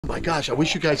my gosh, I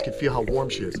wish you guys could feel how warm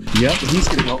she is. Yep. And he's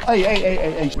gonna go,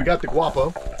 hey. We got the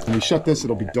guapo. When we shut this,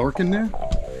 it'll be dark in there.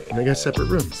 And they got separate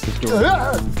rooms.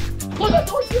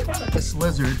 This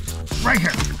lizard right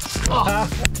here. Oh.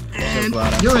 And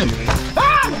you're in.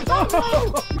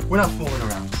 We're not fooling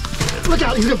around. Look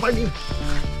out, he's gonna bite me.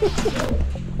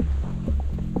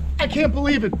 I can't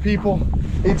believe it, people.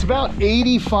 It's about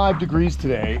 85 degrees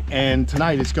today, and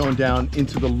tonight it's going down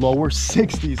into the lower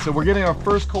 60s. So we're getting our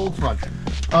first cold front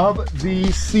of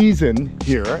the season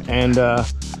here. And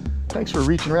thanks for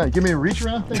reaching around. Give me a reach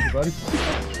around. Thank you, buddy.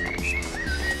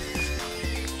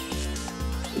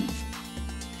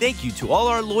 Thank you to all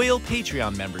our loyal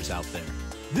Patreon members out there.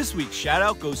 This week's shout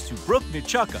out goes to Brooke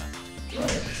Nichuka.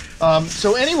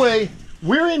 So anyway,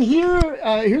 we're in here.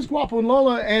 Here's Guapo and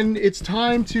Lola, and it's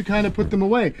time to kind of put them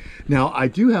away. Now, I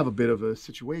do have a bit of a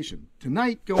situation.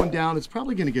 Tonight, going down, it's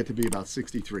probably going to get to be about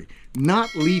 63. Not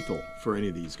lethal for any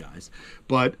of these guys,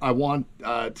 but I want,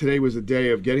 today was a day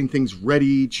of getting things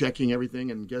ready, checking everything,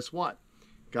 and guess what?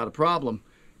 Got a problem.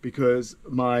 Because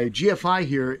my GFI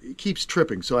here keeps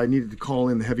tripping. So I needed to call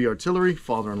in the heavy artillery,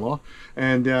 father-in-law,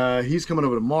 and he's coming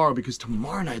over tomorrow because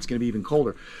tomorrow night it's gonna be even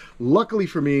colder. Luckily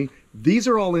for me, these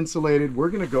are all insulated. We're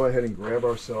gonna go ahead and grab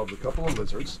ourselves a couple of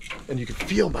lizards, and you can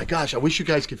feel, my gosh, I wish you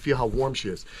guys could feel how warm she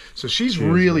is. So she's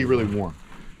really, really warm.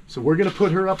 So we're gonna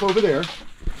put her up over there,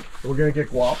 and we're gonna get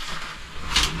Guap.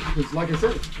 Because like I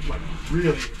said, it's like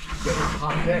really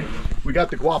hot day. We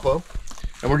got the Guapo.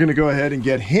 And we're gonna go ahead and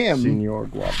get him. Senor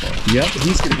Guapo. Yep.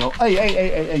 He's gonna go,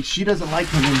 hey. She doesn't like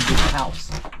him in this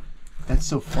house. That's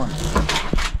so funny.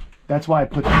 That's why I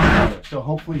put them together. So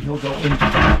hopefully he'll go in.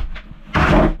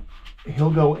 He'll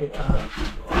go in. Get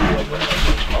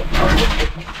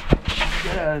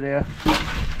out of there.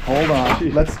 Hold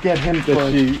on. Let's get him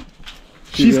first.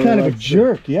 She's really kind of a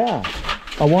jerk, yeah.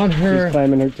 I want her. She's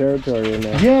claiming her territory in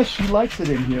there. Yeah, she likes it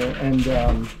in here, and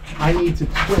I need to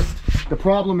twist. The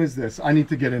problem is this. I need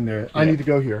to get in there. Yeah. I need to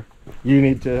go here. You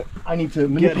need to. I need to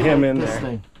get him in this there.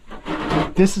 Thing.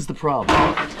 This is the problem.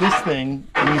 This thing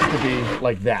needs to be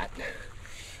like that.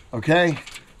 Okay?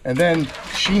 And then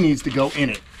she needs to go in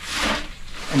it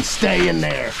and stay in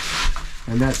there.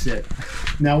 And that's it.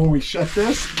 Now when we shut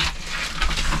this,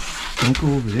 don't go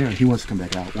over there. He wants to come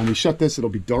back out. When we shut this, it'll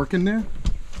be dark in there.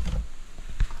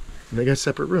 And they got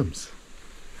separate rooms.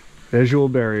 Visual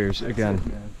barriers again.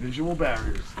 Visual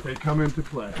barriers. They come into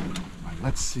play. All right,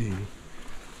 let's see.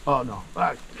 Oh no.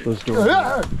 Those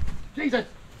doors. Jesus!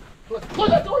 Close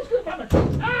that door. He's gonna come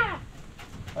in. Ah!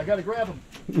 I gotta grab him.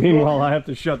 Meanwhile, I have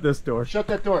to shut this door. Shut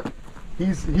that door.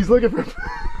 He's looking for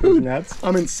food. Nuts.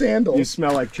 I'm in sandals. You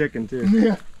smell like chicken too.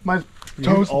 Yeah. My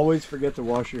toes. You always forget to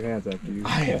wash your hands after you.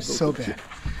 I am so bad.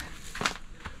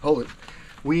 Hold it.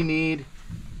 We need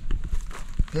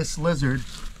this lizard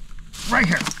right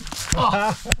here.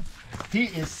 Oh, he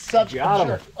is such a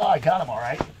jerk. Oh, I got him all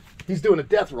right. He's doing a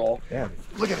death roll. Yeah.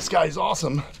 Look at this guy. He's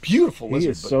awesome. Beautiful lizard. He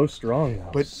is so strong now.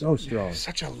 But so strong.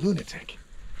 Such a lunatic.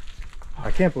 I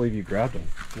can't believe you grabbed him.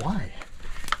 Why?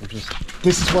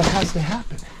 This is what has to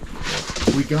happen.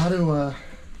 We got to.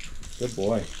 Good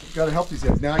boy. Got to help these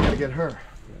guys. Now I got to get her.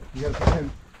 You got to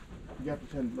pretend. You got to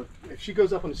pretend. Look, if she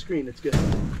goes up on the screen, it's good.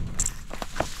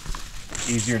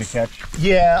 Easier to catch?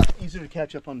 Yeah, easier to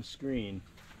catch up on the screen.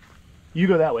 You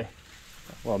go that way.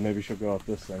 Well, maybe she'll go up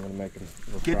this thing and make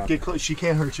it get close. She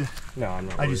can't hurt you. No, I'm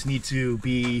not. I just need to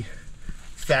be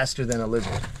faster than a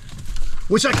lizard,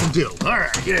 which I can do. All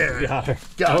right, yeah. Got her.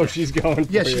 Got her. She's going.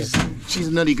 Yeah, she's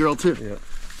a nutty girl too. Yeah.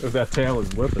 Oh, that tail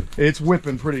is whipping. It's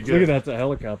whipping pretty good. Look at that, it's a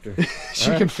helicopter.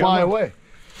 She can fly away.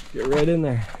 Get right in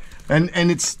there.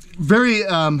 And it's very.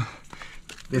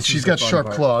 She's got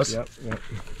sharp claws. Yep.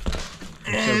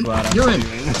 And so you're in.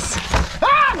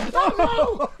 Ah!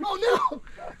 Oh no! Oh no!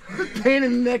 Pain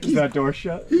in the neck. Is that door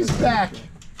shut? He's back.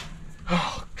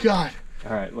 Oh God!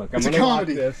 All right, look. It's I'm gonna lock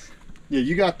this. Yeah,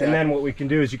 you got that. And then what we can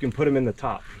do is you can put him in the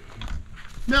top.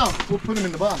 No, we'll put him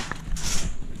in the bottom.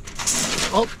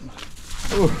 Oh.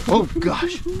 Oh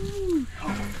gosh.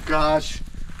 Oh gosh.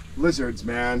 Lizards,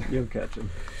 man. You'll catch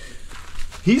him.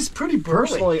 He's pretty burly.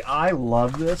 Personally, I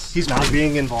love this. He's not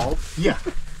being involved. Yeah.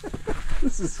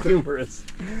 This is humorous.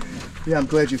 Yeah, I'm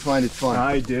glad you find it fun.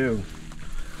 I do.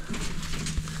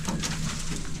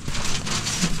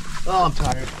 Oh, I'm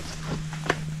tired.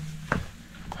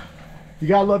 You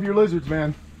gotta love your lizards,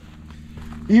 man.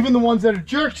 Even the ones that are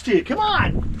jerks to you. Come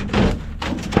on!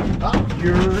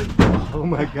 Oh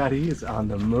my God, he is on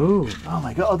the move. Oh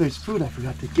my God, oh, there's food I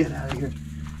forgot to get out of here.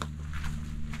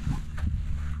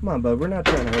 Come on, bud, we're not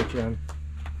trying to hurt you, hon.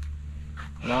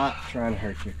 Not trying to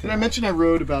hurt you. Did I mention I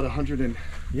rode about 100 and...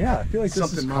 Yeah, I feel like this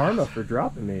is something karma for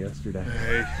dropping me yesterday.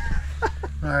 Hey.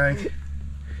 All right.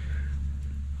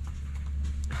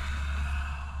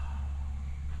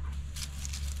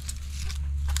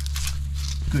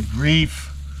 Good grief.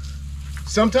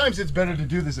 Sometimes it's better to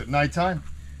do this at nighttime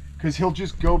because he'll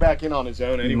just go back in on his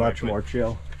own anyway. Much more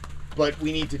chill. But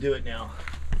we need to do it now.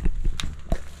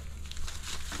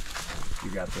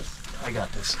 You got this. I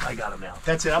got this. I got him now.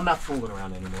 That's it. I'm not fooling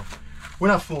around anymore. We're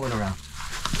not fooling around.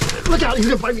 Look out, he's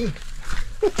gonna bite me.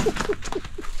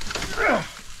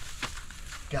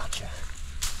 Gotcha.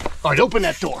 All right, open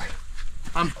that door.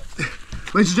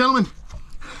 Ladies and gentlemen.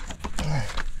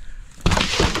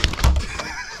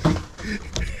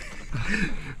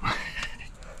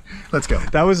 Let's go.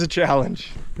 That was a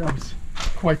challenge. That was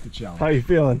quite the challenge. How you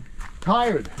feeling?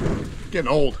 Tired. Getting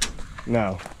old.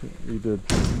 No, you did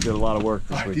a lot of work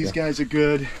this weekend. These guys are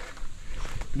good.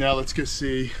 Now let's go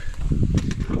see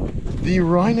the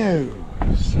rhinos.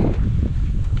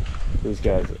 These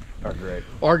guys are great.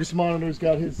 Argus Monitor's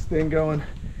got his thing going.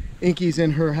 Inky's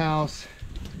in her house.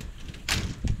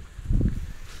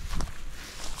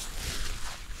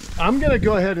 I'm gonna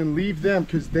go ahead and leave them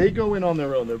because they go in on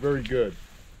their own. They're very good.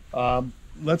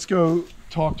 Let's go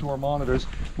talk to our monitors.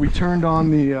 We turned on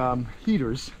the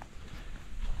heaters.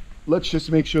 Let's just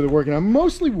make sure they're working. I'm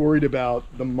mostly worried about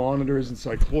the monitors and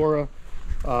Cyclora.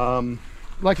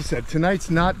 Like I said, tonight's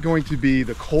not going to be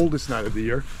the coldest night of the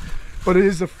year, but it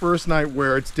is the first night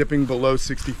where it's dipping below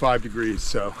 65 degrees.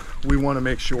 So we want to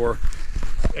make sure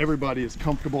everybody is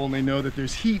comfortable and they know that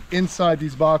there's heat inside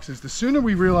these boxes. The sooner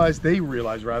they realize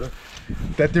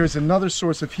that there's another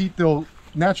source of heat, they'll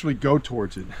naturally go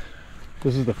towards it.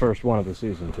 This is the first one of the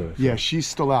season too. So. Yeah, she's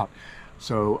still out.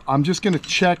 So I'm just gonna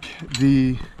check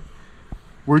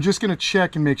we're just gonna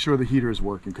check and make sure the heater is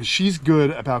working because she's good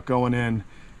about going in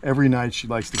every night. She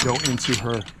likes to go into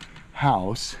her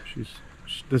house.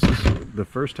 This is the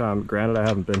first time, granted I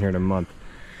haven't been here in a month,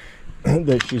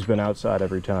 that she's been outside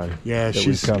every time. Yeah,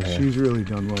 she's really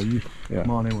done well. You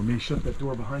come on in with me. Shut that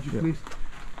door behind you, please.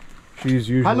 She's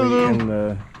usually in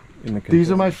the These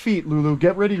are my feet, Lulu.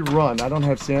 Get ready to run. I don't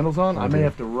have sandals on. I may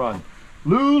have to run.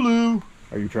 Lulu!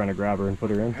 Are you trying to grab her and put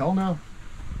her in? Hell no.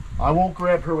 I won't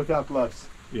grab her without gloves.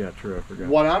 Yeah, true. I forgot.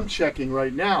 What I'm checking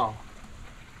right now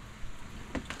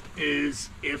is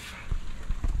if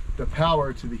the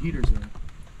power to the heater's in.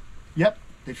 Yep,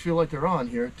 they feel like they're on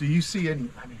here. Do you see any?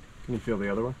 I mean, can you feel the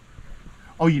other one?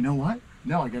 Oh, you know what?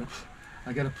 No, I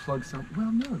gotta plug some.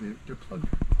 Well, no, they're plugged.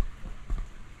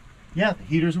 Yeah, the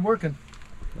heaters are working.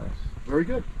 Nice. Very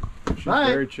good. She's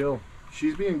very chill.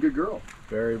 She's being a good girl.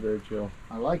 Very, very chill.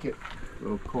 I like it.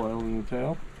 Little coil in the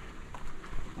tail.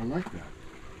 I like that.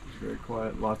 She's very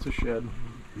quiet. Lots of shed.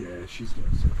 Yeah, she's doing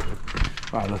so good.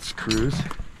 All right, let's cruise.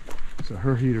 So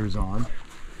her heater's on.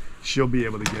 She'll be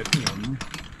able to get in.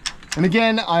 And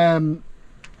again,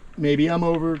 maybe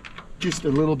I'm just a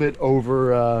little bit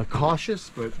over cautious,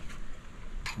 but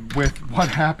with what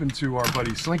happened to our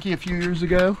buddy Slinky a few years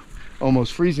ago,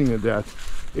 almost freezing to death,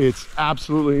 it's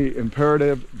absolutely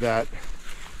imperative that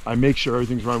I make sure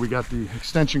everything's running. We got the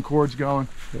extension cords going.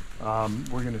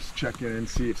 We're gonna check in and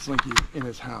see if Slinky's in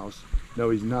his house. No,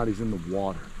 he's not, he's in the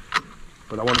water.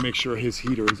 But I wanna make sure his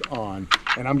heater is on.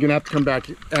 And I'm gonna have to come back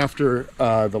after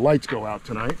the lights go out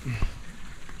tonight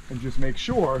and just make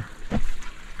sure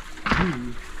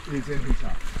he is in his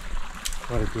house.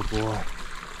 What a good boy.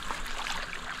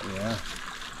 Yeah.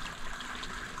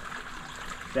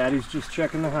 Daddy's just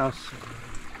checking the house.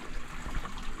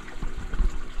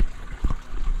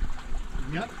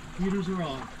 Yep, heaters are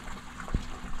on.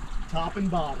 Top and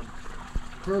bottom.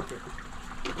 Perfect.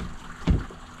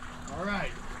 All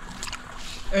right.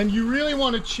 And you really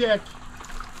want to check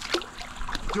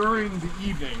during the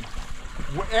evening.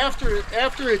 After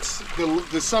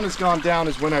the sun has gone down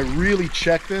is when I really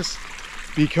check this,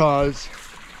 because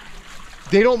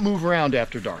they don't move around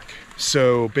after dark.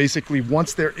 So basically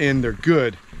once they're in, they're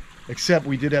good, except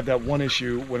we did have that one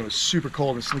issue when it was super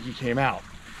cold and Slinky came out,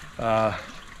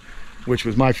 which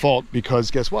was my fault because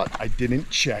guess what? I didn't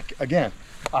check again.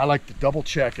 I like to double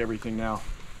check everything now.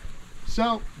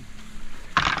 So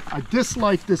I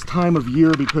dislike this time of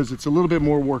year because it's a little bit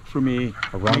more work for me.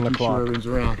 Around the clock. Sure everything's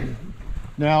around.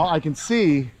 Now I can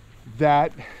see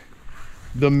that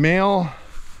the male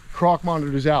croc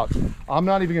monitor is out. I'm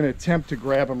not even going to attempt to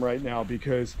grab him right now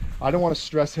because I don't want to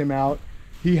stress him out.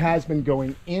 He has been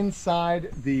going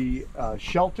inside the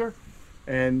shelter,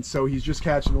 and so he's just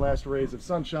catching the last rays of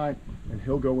sunshine, and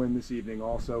he'll go in this evening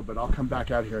also, but I'll come back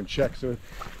out here and check. So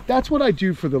that's what I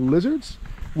do for the lizards.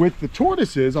 With the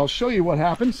tortoises, I'll show you what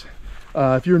happens.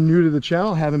 If you're new to the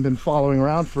channel, haven't been following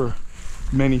around for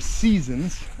many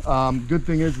seasons, good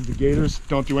thing is the gators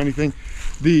don't do anything.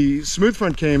 The smooth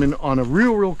front came in on a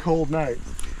real cold night.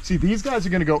 See, these guys are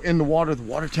going to go in the water. The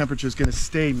water temperature is going to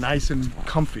stay nice and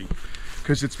comfy.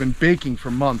 because it's been baking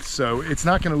for months, so it's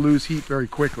not going to lose heat very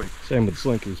quickly. Same with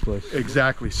Slinky's place.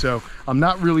 Exactly. So I'm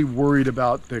not really worried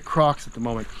about the crocs at the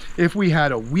moment. If we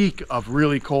had a week of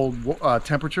really cold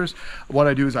temperatures, what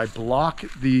I do is I block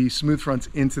the smooth fronts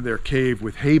into their cave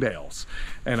with hay bales,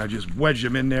 and I just wedge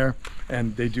them in there,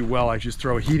 and they do well. I just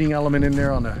throw a heating element in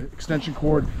there on the extension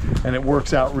cord, and it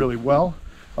works out really well.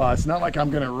 It's not like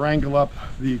I'm going to wrangle up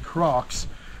the crocs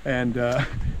and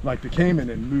like the caiman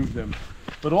and move them.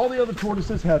 But all the other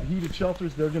tortoises have heated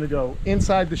shelters. They're going to go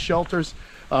inside the shelters.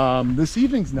 This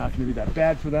evening's not going to be that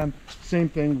bad for them. Same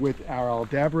thing with our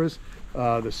aldabras,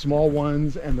 the small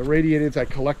ones and the radiateds. I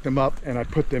collect them up and I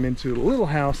put them into the little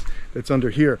house that's under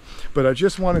here. But I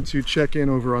just wanted to check in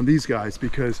over on these guys,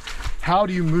 because how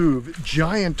do you move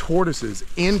giant tortoises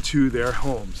into their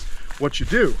homes? What you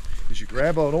do is you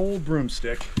grab an old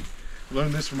broomstick.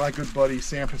 Learned this from my good buddy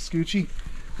Sam Pascucci.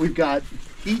 We've got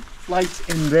heat lights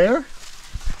in there.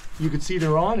 You can see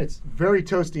they're on. It's very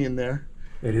toasty in there.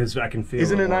 It is. I can feel it.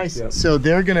 Isn't it nice? Yep. So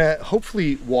they're gonna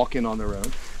hopefully walk in on their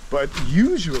own, but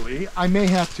usually I may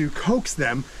have to coax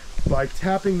them by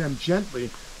tapping them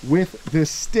gently with this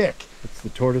stick. It's the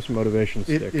tortoise motivation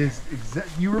stick. It is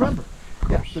you remember?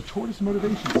 Yeah, the tortoise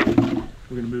motivation stick.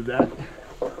 We're gonna move that.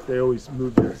 They always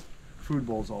move their food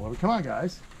bowls all over. Come on,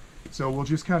 guys. So we'll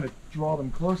just kind of draw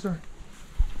them closer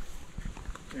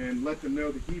and let them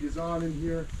know the heat is on in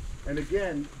here. And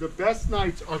again, the best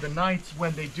nights are the nights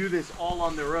when they do this all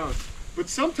on their own. But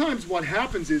sometimes what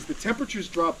happens is the temperatures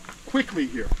drop quickly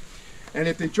here. And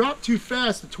if they drop too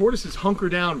fast, the tortoises hunker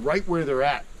down right where they're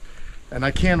at. And I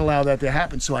can't allow that to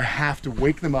happen, so I have to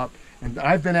wake them up. And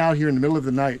I've been out here in the middle of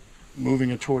the night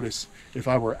moving a tortoise. If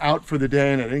I were out for the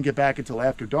day and I didn't get back until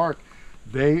after dark,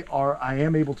 I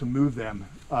am able to move them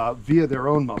via their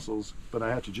own muscles, but I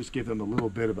have to just give them a little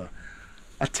bit of a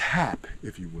tap,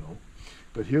 if you will.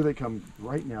 But here they come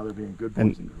right now. They're being good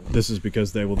boys. And this is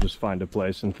because they will just find a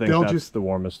place and think that's the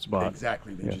warmest spot.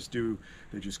 Exactly. They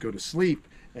just go to sleep,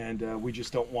 and we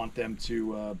just don't want them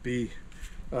to be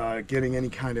getting any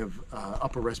kind of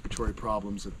upper respiratory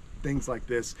problems. Things like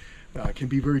this can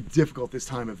be very difficult this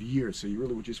time of year, so you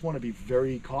really would just want to be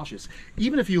very cautious.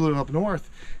 Even if you live up north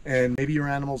and maybe your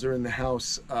animals are in the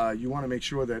house, you want to make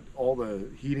sure that all the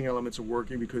heating elements are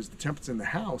working, because the temperature in the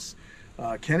house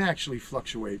can actually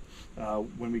fluctuate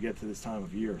when we get to this time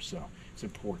of year, so it's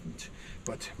important.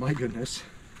 But my goodness,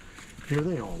 here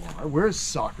they all are. Where's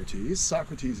Socrates?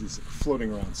 Socrates is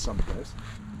floating around someplace.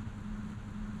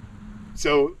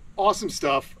 So awesome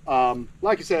stuff.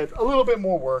 Like I said, a little bit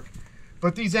more work,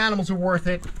 but these animals are worth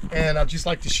it, and I'd just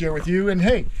like to share with you. And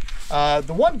hey,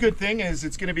 the one good thing is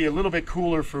it's going to be a little bit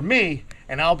cooler for me,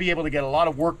 and I'll be able to get a lot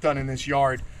of work done in this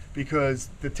yard because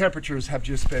the temperatures have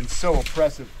just been so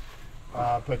oppressive.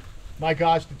 But my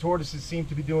gosh, the tortoises seem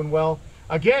to be doing well.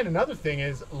 Again, another thing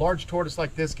is a large tortoise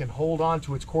like this can hold on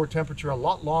to its core temperature a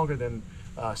lot longer than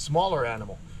a smaller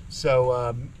animal.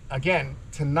 So again,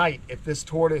 tonight, if this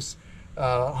tortoise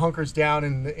hunkers down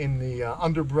in the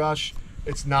underbrush,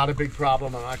 it's not a big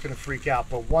problem. I'm not going to freak out.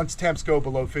 But once temps go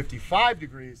below 55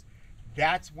 degrees,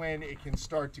 that's when it can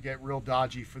start to get real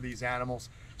dodgy for these animals.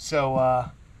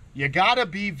 So you gotta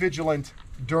be vigilant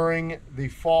during the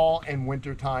fall and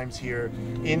winter times here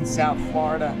in South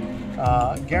Florida.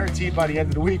 Guaranteed by the end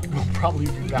of the week, we'll probably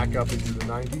be back up into the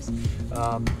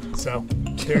 90s. So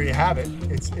there you have it.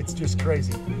 It's just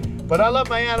crazy. But I love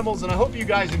my animals, and I hope you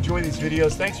guys enjoy these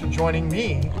videos. Thanks for joining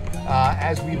me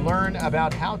as we learn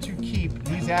about how to keep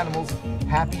these animals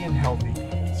happy and healthy.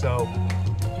 So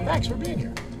thanks for being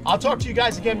here. I'll talk to you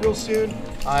guys again real soon.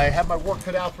 I have my work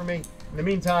cut out for me. In the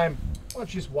meantime, why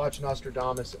don't you just watch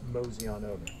Nostradamus mosey on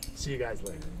over. See you guys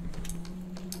later.